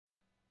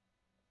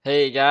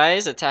Hey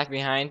guys, attack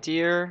behind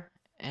here,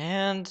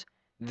 and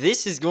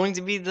this is going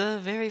to be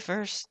the very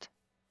first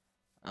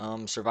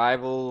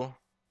survival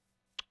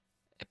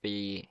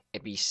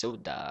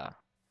episoda.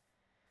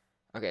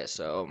 Okay,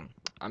 so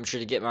I'm sure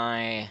to get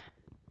my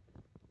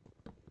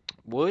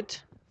wood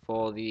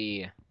for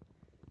the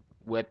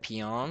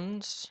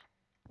weapons.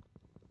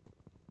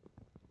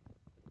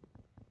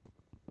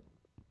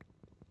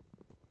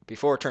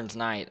 Before it turns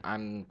night,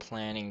 I'm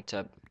planning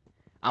to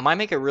I might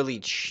make a really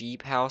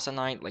cheap house at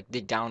night, like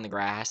dig down the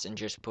grass and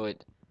just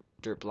put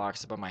dirt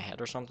blocks above my head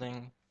or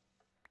something.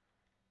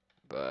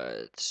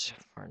 But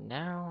for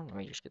now, let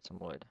me just get some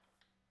wood.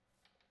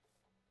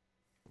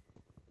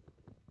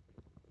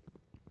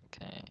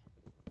 Okay.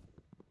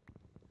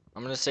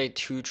 I'm gonna say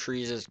 2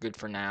 trees is good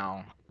for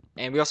now.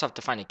 And we also have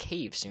to find a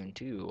cave soon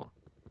too.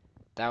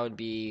 That would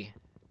be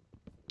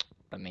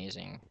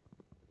amazing.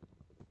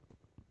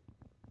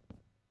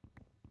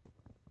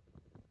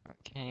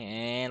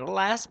 Okay, and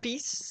last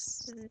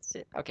piece. That's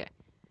it. Okay.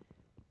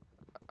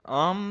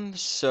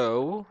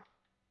 So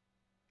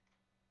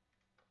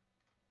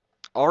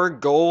our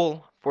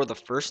goal for the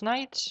first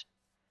night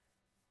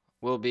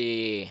will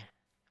be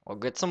we'll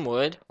get some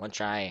wood,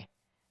 which I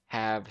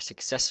have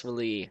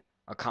successfully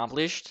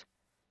accomplished.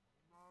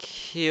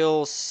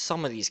 Kill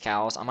some of these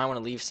cows. I might want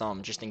to leave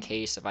some just in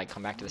case if I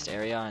come back to this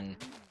area and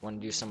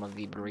want to do some of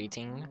the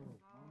breeding.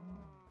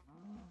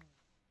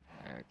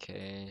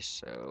 Okay,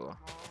 so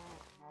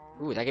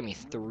ooh, that gave me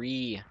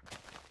three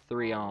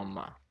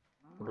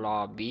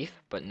raw beef,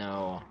 but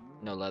no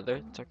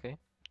leather. It's okay.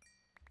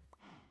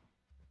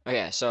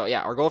 Okay, so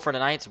yeah, our goal for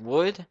tonight's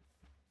wood.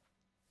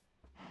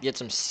 Get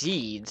some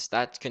seeds.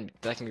 That can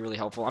be really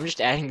helpful. I'm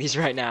just adding these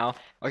right now.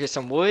 Okay,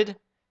 some wood,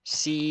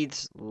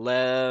 seeds,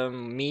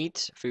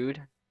 meat, food.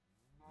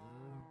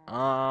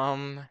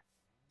 And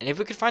if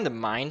we could find a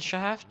mine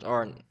shaft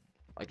or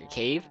like a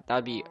cave,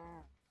 that'd be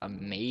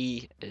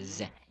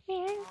amazing.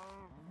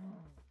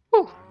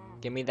 Woo!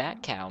 Give me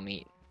that cow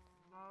meat.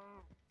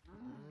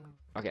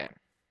 Okay.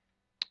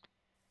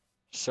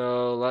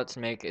 So let's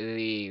make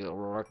the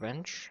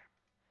workbench.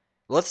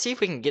 Let's see if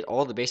we can get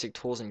all the basic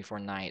tools in before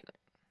night,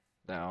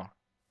 though.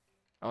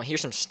 Oh,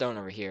 here's some stone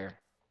over here.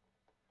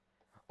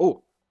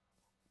 Oh,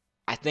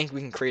 I think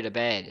we can create a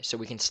bed so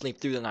we can sleep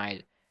through the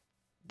night.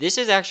 This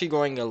is actually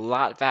going a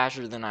lot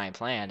faster than I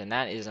planned, and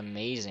that is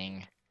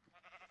amazing.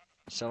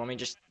 So let me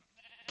just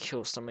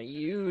kill some of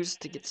yous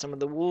to get some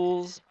of the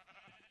wools.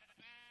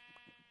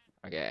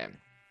 Okay.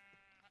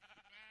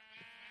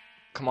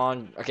 Come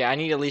on. Okay, I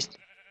need at least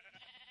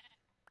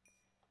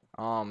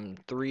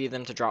 3 of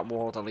them to drop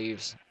wool. That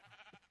leaves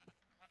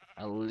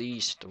at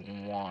least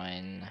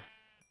 1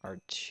 or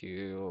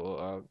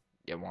 2.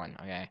 Yeah, 1.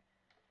 Okay.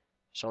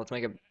 So let's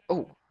make a.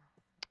 Oh,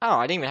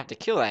 I didn't even have to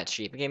kill that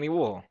sheep. It gave me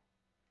wool.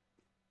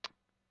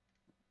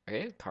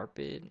 Okay,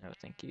 carpet. No,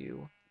 thank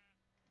you.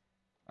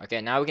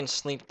 Okay, now we can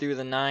sleep through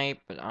the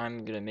night, but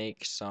I'm gonna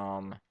make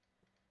some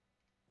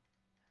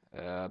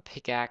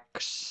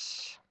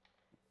pickaxe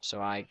so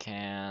I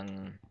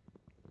can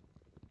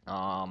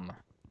um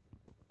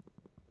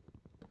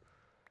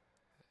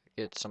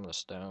get some of the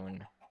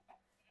stone.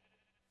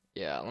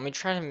 Yeah, let me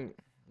try to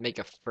make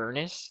a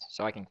furnace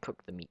so I can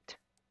cook the meat.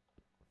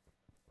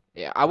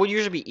 Yeah, I would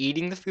usually be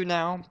eating the food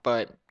now,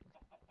 but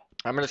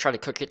I'm gonna try to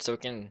cook it so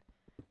it can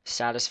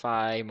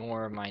satisfy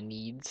more of my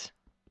needs.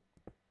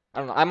 I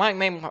don't know. I might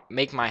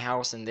make my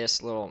house in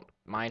this little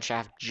mine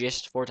shaft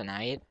just for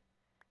tonight,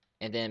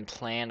 and then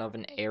plan of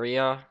an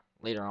area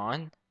later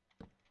on.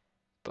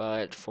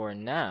 But for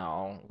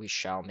now, we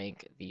shall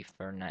make the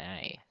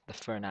furnace. The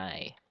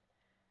furnace.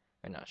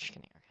 Or no, just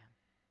kidding.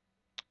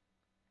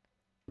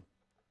 Okay.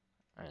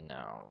 And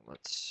now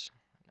let's.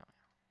 No,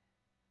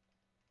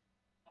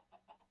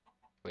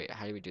 wait,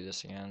 how do we do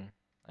this again?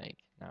 Like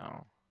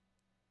no.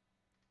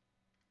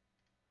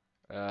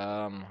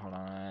 Hold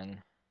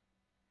on.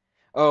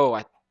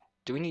 Oh,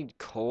 do we need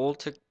coal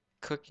to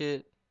cook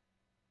it?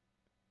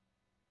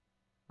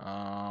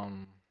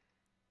 Um,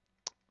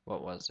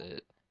 what was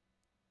it?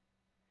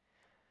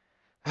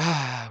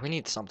 We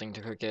need something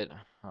to cook it.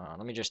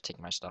 Let me just take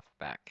my stuff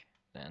back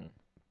then.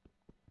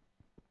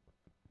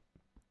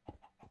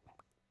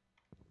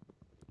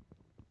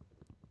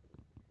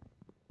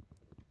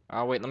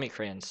 Oh wait, let me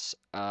create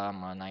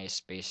a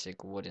nice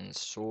basic wooden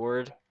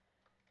sword.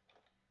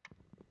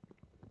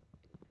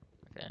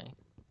 Okay.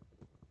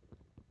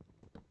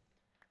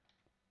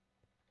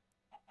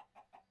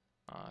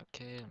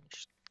 Okay, let me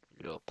just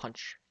do a little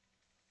punch.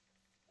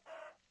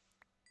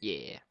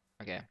 Yeah.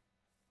 Okay.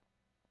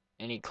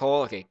 Any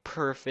coal? Okay,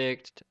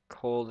 perfect.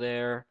 Coal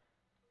there.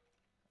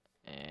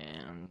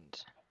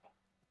 And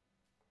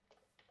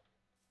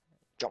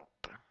jump.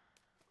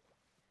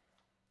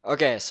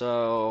 Okay,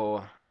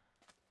 so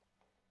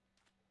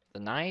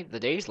the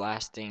day's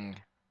lasting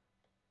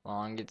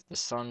long. It's the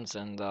sun's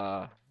in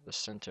the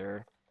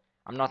center.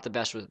 I'm not the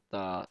best with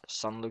the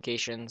sun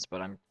locations,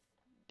 but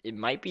it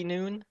might be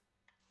noon,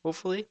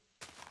 hopefully.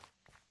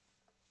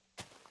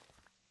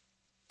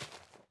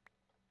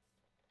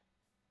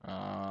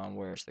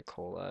 Where's the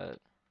coal at?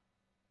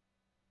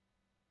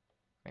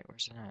 Wait,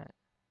 where's that?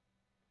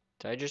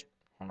 Did I just...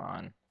 Hold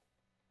on.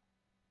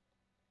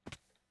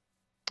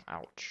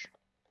 Ouch.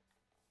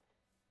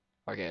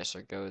 Okay,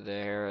 so go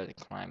there, then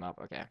climb up.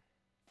 Okay.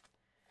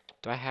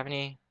 Do I have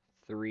any?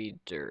 3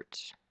 dirt.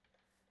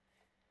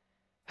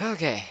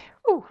 Okay.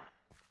 Woo.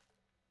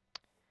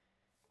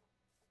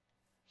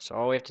 So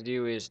all we have to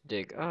do is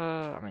dig.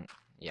 I mean,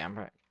 yeah, I'm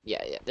right.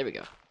 Yeah, there we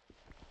go.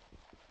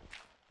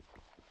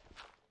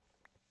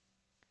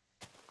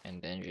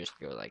 And then just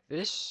go like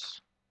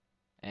this.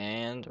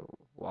 And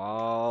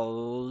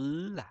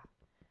voila.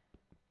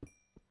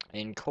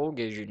 And coal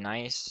gives you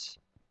nice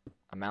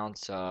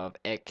amounts of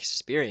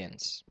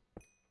experience.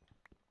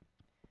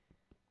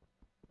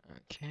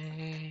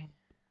 Okay.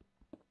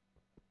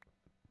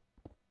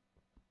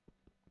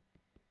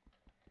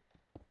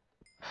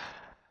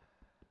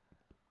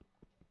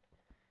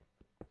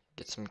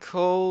 Get some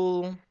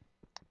coal.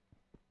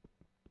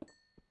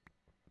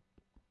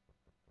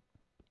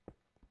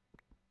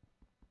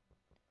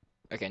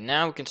 Okay,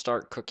 now we can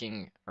start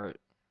cooking or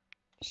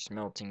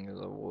smelting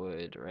the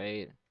wood,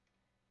 right?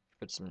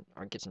 Put some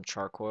or get some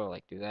charcoal,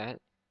 like do that.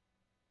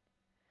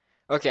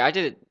 Okay, I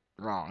did it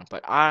wrong,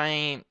 but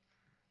I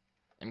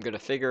am gonna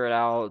figure it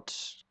out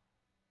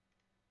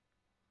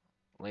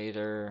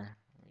later.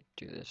 Let me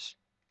do this.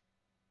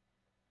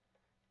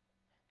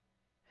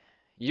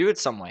 You do it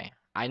some way.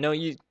 I know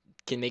you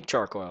can make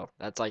charcoal.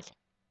 That's like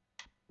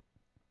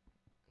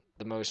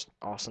the most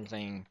awesome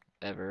thing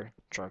ever,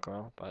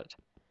 charcoal, but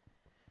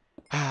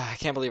I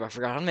can't believe I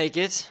forgot how to make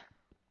it.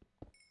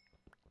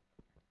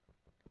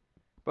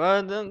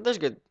 But there's a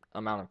good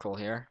amount of coal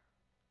here.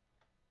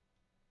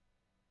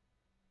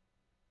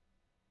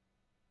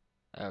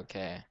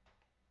 Okay.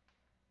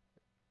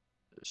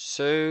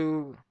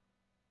 So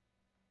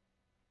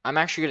I'm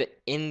actually gonna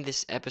end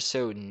this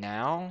episode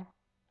now.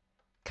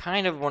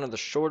 Kind of one of the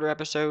shorter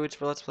episodes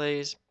for Let's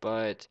Plays,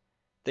 but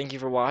thank you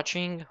for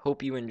watching.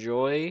 Hope you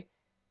enjoy.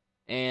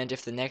 And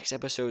if the next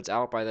episode's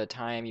out by the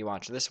time you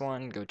watch this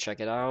one, go check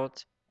it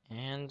out.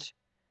 And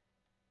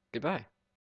goodbye.